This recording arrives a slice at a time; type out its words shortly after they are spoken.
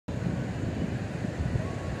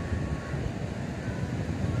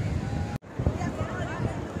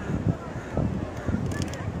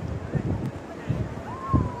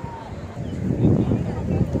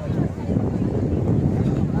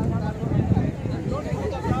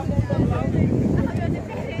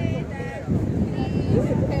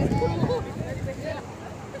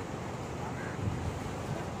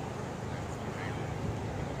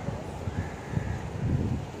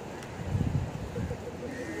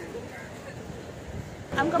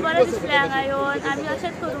आमकां बरें दिसलें हांगा येवन आमी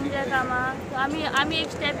अशेंच करूंक जाय कामां आमी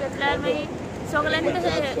एक स्टेप घेतल्यार मागीर सगळ्यांनी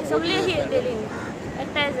तशें सगळीं अशी येतली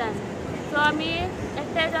एकठांय जावन सो आमी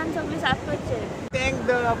एकठांय जावन सगळीं साफ करचें. Thank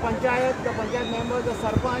the panchayat members, the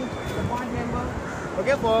sarpanch, the panch member,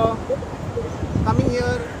 okay, for coming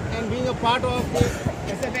here and being a part of this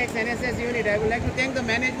SFX NSS unit. I would like to thank the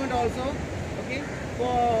management also, okay,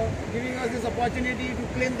 for giving us this opportunity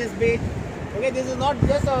to clean this beach. Okay, this is not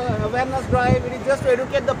just a awareness drive; it is just to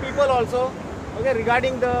educate the people also, okay,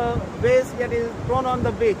 regarding the waste that is thrown on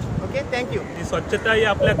the beach. Okay, thank you. ही स्वच्छता ही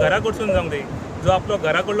आपल्या घराकडसून जावंक जाय. जो आपलो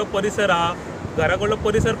घराकडलो परिसर आहा, घराकडलो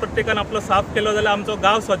परिसर प्रत्येकान आपलो साफ केलो जाल्यार आमचो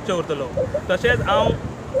गांव स्वच्छ उरतलो. तशेंच हांव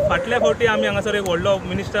फाटल्या फावटी आमी हांगासर एक व्हडलो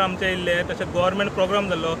मिनिस्टर आमचे येयल्ले, तशेंच गव्हर्मेंट प्रोग्राम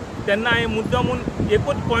जाल्लो तेन्ना हांवें मुद्दामून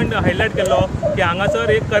एकूच पॉयंट हायलायट केलो की हांगासर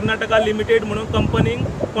एक कर्नाटका लिमिटेड म्हणून कंपनीक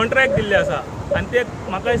कॉन्ट्रॅक्ट दिल्ले आसा आनी ते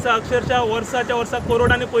म्हाका दिसता अक्षरशः वर्साच्या वर्सा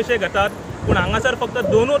करोडांनी पयशे घेतात. पूण हांगासर फक्त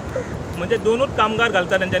दोनूच कामगार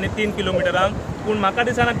घालतात तेंच्यांनी 3 किलोमिटरांक. पूण म्हाका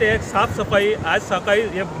दिसना ते साफ सफाई आज सकाळी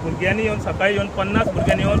हे भुरग्यांनी येवन सकाळी येवन 50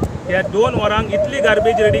 भुरग्यांनी येवन ह्या 2 वरांक इतली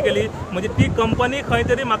गार्बेज रेडी केली म्हणजे ती कंपनी खंय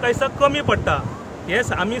तरी म्हाका दिसता कमी पडटा. हे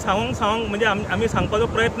आमी सांगूंक म्हणजे आमी सांगपाचो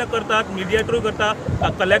प्रयत्न करतात, मिडिया थ्रू करता,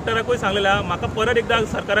 कलेक्टराकूय सांगलेलें आहा. म्हाका परत एकदा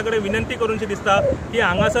सरकारा कडेन विनंती करूंची दिसता की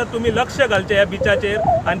हांगासर तुमी लक्ष घालचें ह्या बिचाचेर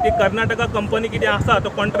आनी ती कर्नाटका कंपनी कितें आसा तो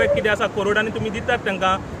कॉन्ट्रॅक्ट कितें आसा करोडांनी तुमी दितात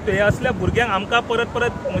तांकां ते असल्या भुरग्यांक आमकां परत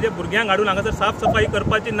म्हणजे भुरग्यांक हाडून हांगासर साफ सफाई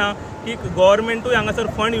करपाची ना की गव्हर्मेंटूय हांगासर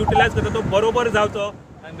फंड युटिलायज करता तो बरोबर जावचो.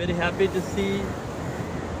 I am very happy to see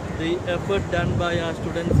the effort done by our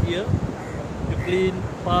students here to clean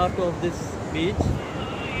part of this beach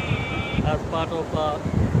as part of a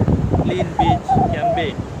clean beach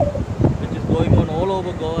campaign which is going on all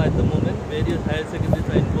over Goa at the moment. Various higher secondaries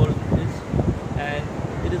are involved in this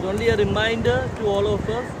and it is only a reminder to all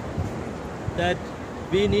of us that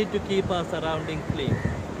we need to keep our surroundings clean.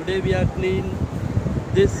 Today we are clean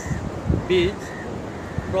this beach.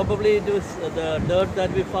 Probably it was the dirt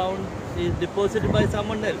that we found is deposited by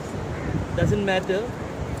someone else. Doesn't matter.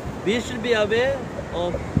 We should be aware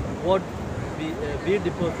of what we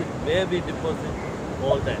deposit, where we deposit,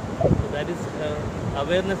 all that. So that is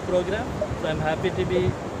awareness program. So I'm happy to be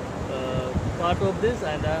part of this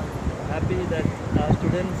and I'm happy that our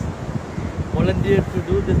students volunteered to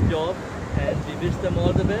do this job and we wish them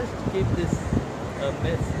all the best. Keep this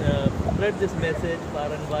spread this message far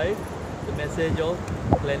and wide, the message of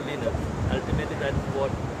cleanliness. Ultimately that is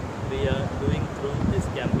what we are doing through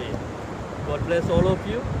this campaign. God bless all of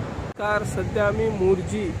you. सध्या आम्ही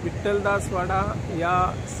मोरजी विठ्ठलदासवाडा या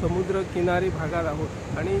समुद्र किनारी भागात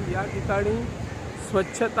आहोत आणि या ठिकाणी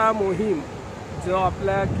स्वच्छता मोहीम जो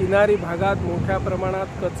आपल्या किनारी भागात मोठ्या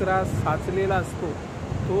प्रमाणात कचरा साचलेला असतो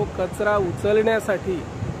तो कचरा उचलण्यासाठी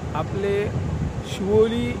आपले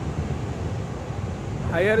शिवोली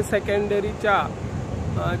हायर सेकंडरीच्या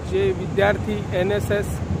जे विद्यार्थी NSS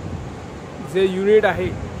जे युनिट आहे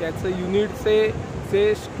त्याचं युनिटचे जे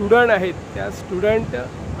स्टुडंट आहेत त्या स्टुडंट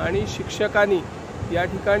आणि शिक्षकांनी या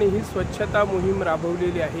ठिकाणी ही स्वच्छता मोहीम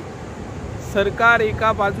राबवलेली आहे. सरकार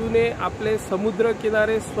एका बाजूने आपले समुद्र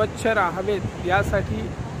किनारे स्वच्छ राहावेत यासाठी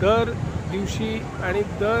दर दिवशी आणि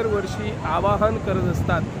दरवर्षी आवाहन करत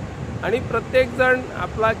असतात आणि प्रत्येक जण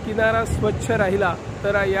आपला किनारा स्वच्छ राहिला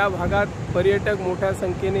तर या भागात पर्यटक मोठ्या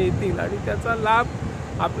संख्येने येतील आणि त्याचा लाभ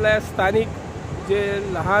आपल्या स्थानिक जे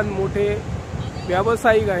लहान मोठे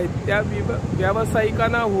व्यावसायिक आहेत त्या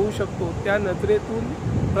व्यावसायिकांना होऊ शकतो. त्या नजरेतून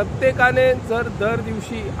प्रत्येकाने जर दर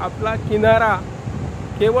दिवशी आपला किनारा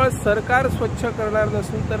केवळ सरकार स्वच्छ करणार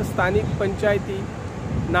नसून तर स्थानिक पंचायती,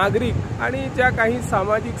 नागरिक आणि ज्या काही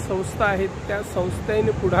सामाजिक संस्था आहेत त्या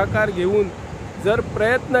संस्थेने पुढाकार घेऊन जर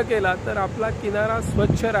प्रयत्न केला तर आपला किनारा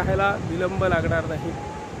स्वच्छ राहायला विलंब लागणार नाही.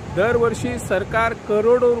 दरवर्षी सरकार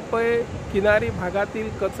करोडो रुपये किनारी भागातील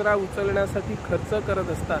कचरा उचलण्यासाठी खर्च करत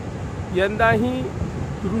असतात. यंदाही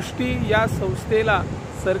दृष्टी या संस्थेला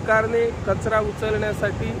सरकारने कचरा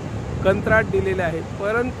उचलण्यासाठी कंत्राट दिलेले आहे.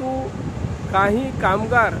 परंतु काही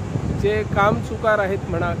कामगार जे कामचुकार आहेत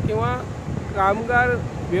म्हणा किंवा कामगार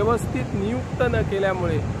व्यवस्थित नियुक्त न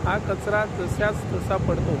केल्यामुळे हा कचरा जशाच तसा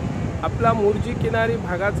पडतो. आपला मोरजी किनारी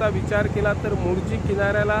भागाचा विचार केला तर मोरजी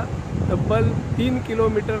किनाऱ्याला तब्बल 3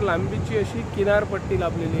 किलोमीटर लांबीची अशी किनारपट्टी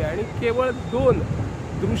लाभलेली आहे आणि केवळ 2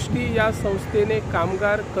 दृष्टी या संस्थेने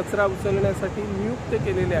कामगार कचरा उचलण्यासाठी नियुक्त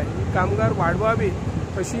केलेले आहे. कामगार वाढवावे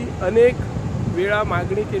अशी अनेक वेळा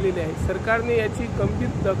मागणी केलेली आहे. सरकारने याची गंभीर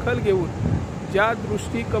दखल घेऊन ज्या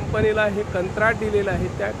दृष्टी कंपनीला हे कंत्राट दिलेलं आहे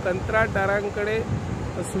त्या कंत्राटदारांकडे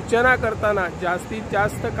सूचना करताना जास्तीत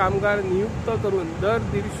जास्त कामगार नियुक्त करून दर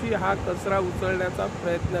दिवशी हा कचरा उचलण्याचा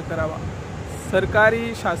प्रयत्न करावा.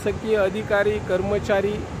 सरकारी शासकीय अधिकारी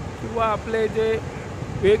कर्मचारी किंवा आपले जे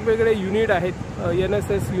वेगवेगळे युनिट आहेत,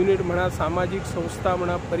 NSS युनिट म्हणा, सामाजिक संस्था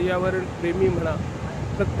म्हणा, पर्यावरण प्रेमी म्हणा,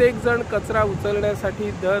 प्रत्येकजण कचरा उचलण्यासाठी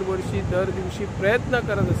दरवर्षी दर दिवशी प्रयत्न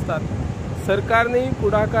करत असतात। सरकारने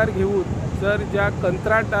पुढाकार घेऊन जर ज्या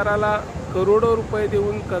कंत्राटदाराला करोडो रुपये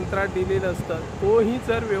देऊन कंत्राट दिलेलं असतं तोही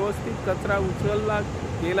जर व्यवस्थित कचरा उचलला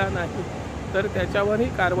गेला नाही तर त्याच्यावरही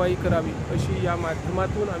कारवाई करावी अशी या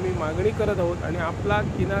माध्यमातून आम्ही मागणी करत आहोत आणि आपला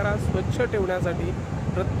किनारा स्वच्छ ठेवण्यासाठी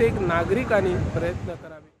प्रत्येक नागरिकाने प्रयत्न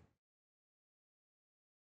करावे।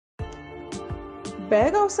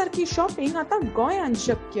 बेळगाव सारखी शॉपिंग आता गोंयांत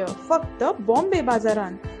शक्य फक्त बॉम्बे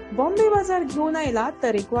बाजारान। बॉम्बे बाजार घेऊन आयला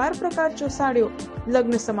तरेकवार प्रकारच्यो साड्यो,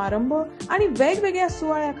 लग्न समारंभ आणि वेगवेगळ्या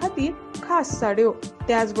सुवाळ्या खातीर खास साड्यो,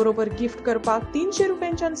 त्याच बरोबर गिफ्ट करपाक 300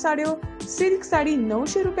 रुपयांच्यान साड्यो, सिल्क साडी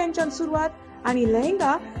 900 रुपयांच्यान सुरुवात आणि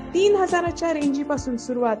लेहंगा 3000च्या रेंजी पासून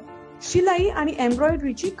सुरुवात, शिलाई आणि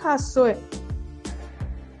एम्ब्रॉयडरीची खास सोय।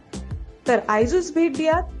 तर आयजूच भेट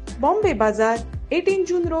दियात बॉम्बे बाजार, 18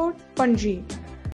 जून रोड, पणजी।